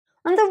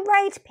On the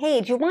right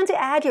page, you want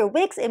to add your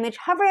Wix image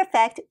hover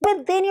effect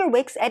within your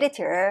Wix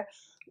editor.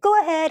 Go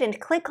ahead and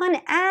click on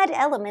Add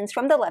Elements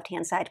from the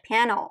left-hand side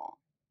panel.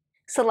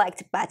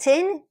 Select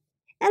Button,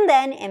 and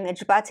then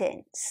Image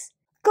Buttons.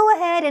 Go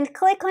ahead and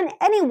click on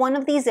any one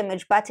of these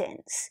image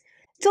buttons.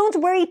 Don't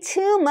worry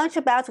too much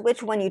about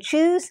which one you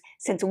choose,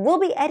 since we'll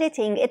be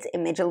editing its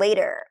image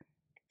later.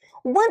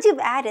 Once you've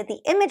added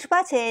the image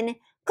button,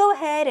 go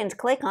ahead and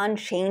click on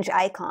Change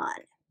Icon.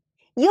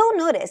 You'll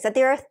notice that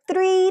there are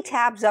 3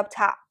 tabs up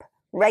top: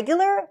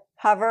 Regular,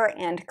 Hover,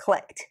 and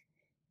Clicked.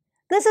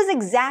 This is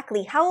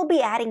exactly how we'll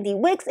be adding the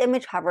Wix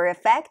image hover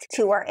effect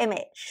to our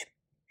image.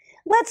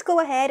 Let's go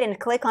ahead and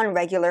click on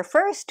Regular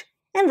first,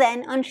 and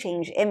then on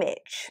Change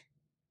Image.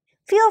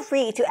 Feel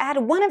free to add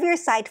one of your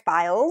site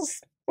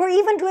files, or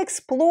even to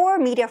explore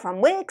media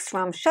from Wix,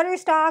 from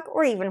Shutterstock,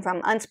 or even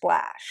from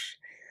Unsplash.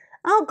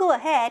 I'll go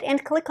ahead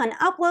and click on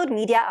Upload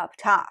Media up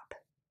top.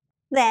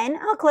 Then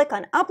I'll click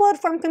on Upload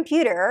from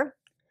Computer,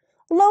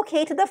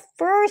 locate the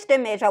first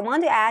image I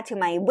want to add to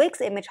my Wix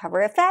image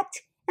hover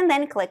effect, and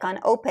then click on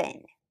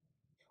Open.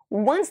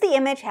 Once the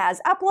image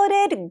has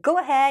uploaded, go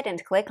ahead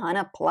and click on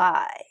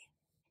Apply.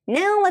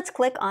 Now let's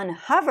click on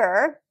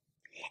Hover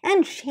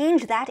and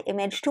change that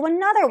image to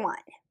another one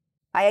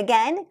by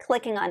again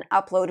clicking on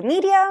Upload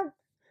Media,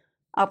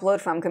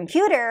 Upload from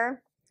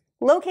Computer,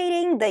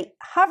 locating the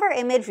hover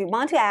image we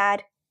want to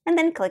add, and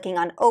then clicking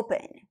on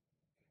Open.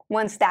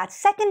 Once that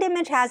second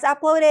image has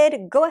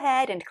uploaded, go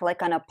ahead and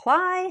click on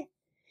Apply,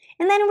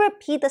 and then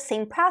repeat the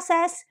same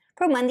process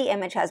for when the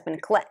image has been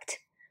clicked.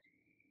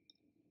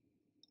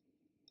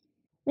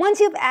 Once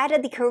you've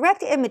added the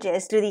correct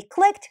images to the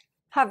clicked,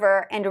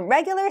 hover, and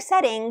regular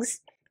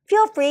settings,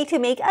 feel free to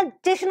make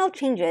additional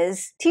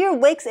changes to your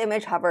Wix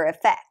image hover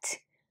effect.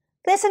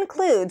 This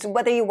includes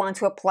whether you want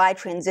to apply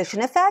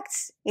transition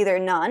effects, either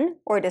none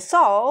or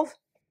dissolve,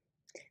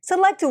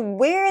 select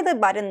where the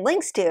button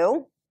links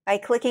to by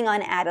clicking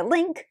on Add a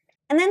Link,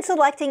 and then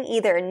selecting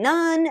either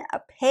none, a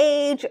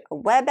page, a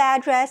web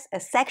address, a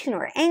section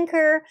or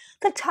anchor,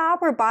 the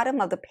top or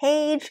bottom of the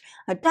page,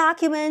 a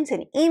document,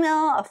 an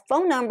email, a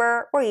phone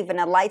number, or even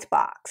a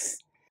lightbox.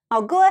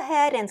 I'll go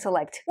ahead and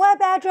select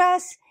web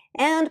address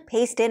and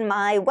paste in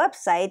my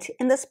website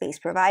in the space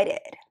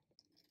provided.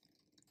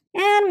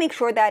 And make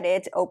sure that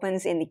it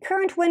opens in the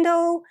current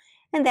window,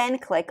 and then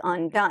click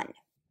on Done.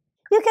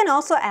 You can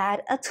also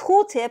add a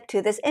tooltip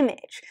to this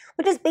image,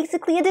 which is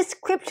basically a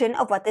description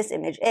of what this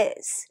image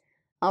is.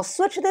 I'll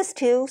switch this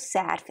to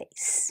Sad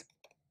Face.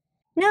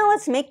 Now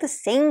let's make the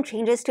same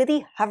changes to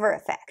the hover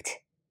effect.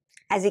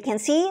 As you can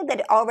see, that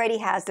it already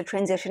has the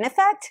transition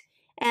effect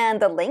and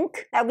the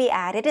link that we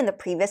added in the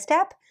previous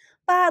step,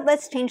 but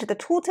let's change the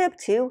tooltip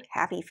to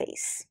Happy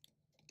Face.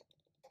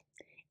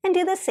 And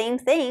do the same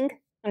thing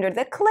under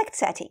the clicked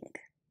setting.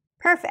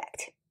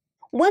 Perfect.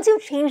 Once you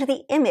change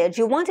the image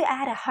you want to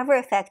add a hover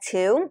effect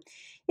to,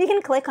 you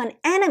can click on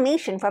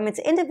Animation from its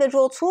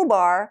individual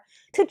toolbar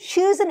to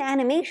choose an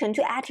animation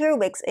to add to your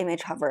Wix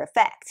image hover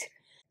effect.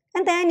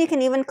 And then you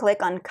can even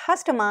click on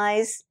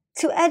Customize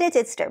to edit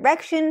its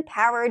direction,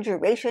 power,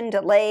 duration,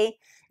 delay,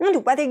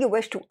 and whether you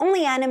wish to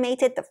only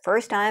animate it the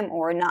first time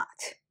or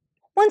not.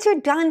 Once you're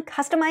done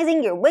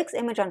customizing your Wix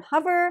image on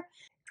hover,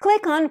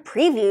 click on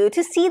Preview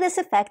to see this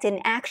effect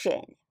in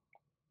action.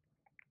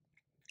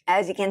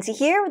 As you can see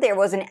here, there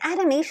was an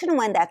animation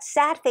when that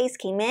sad face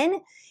came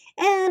in,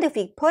 and if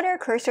we put our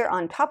cursor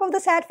on top of the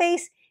sad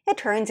face, it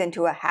turns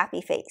into a happy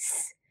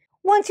face.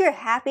 Once you're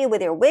happy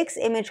with your Wix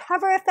image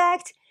hover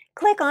effect,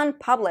 click on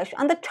Publish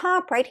on the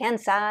top right-hand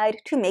side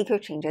to make your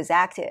changes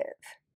active.